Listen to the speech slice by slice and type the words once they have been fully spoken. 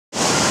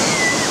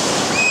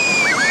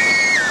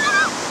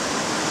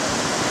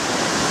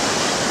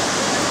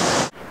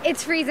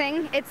It's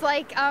freezing. It's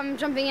like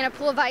jumping in a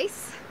pool of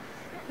ice.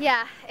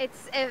 Yeah,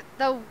 if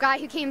the guy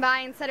who came by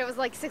and said it was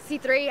like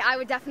 63, I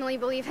would definitely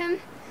believe him.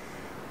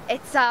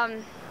 It's,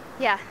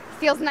 yeah,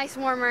 feels nice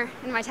warmer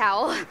in my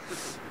towel.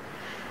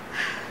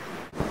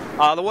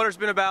 The water's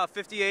been about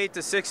 58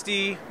 to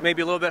 60,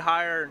 maybe a little bit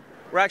higher.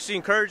 We're actually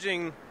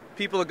encouraging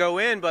people to go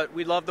in, but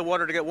we'd love the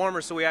water to get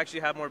warmer so we actually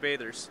have more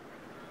bathers.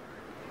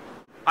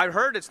 I've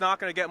heard it's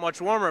not going to get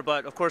much warmer,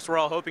 but of course we're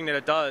all hoping that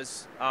it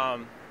does.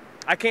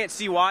 I can't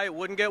see why it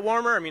wouldn't get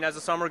warmer, I mean, as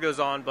the summer goes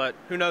on, but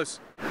who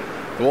knows?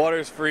 The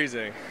water's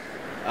freezing.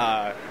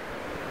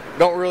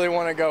 Don't really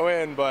want to go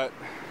in, but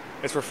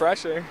it's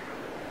refreshing.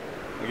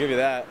 I'll give you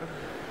that.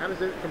 How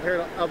does it compare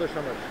to other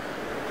summers?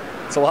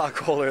 It's a lot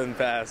colder than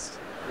past.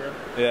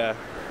 Yeah?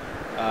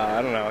 Yeah.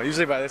 I don't know.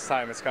 Usually by this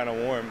time it's kind of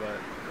warm,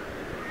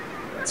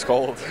 but it's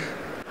cold.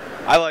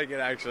 I like it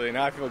actually.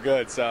 Now I feel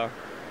good, so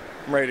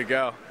I'm ready to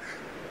go.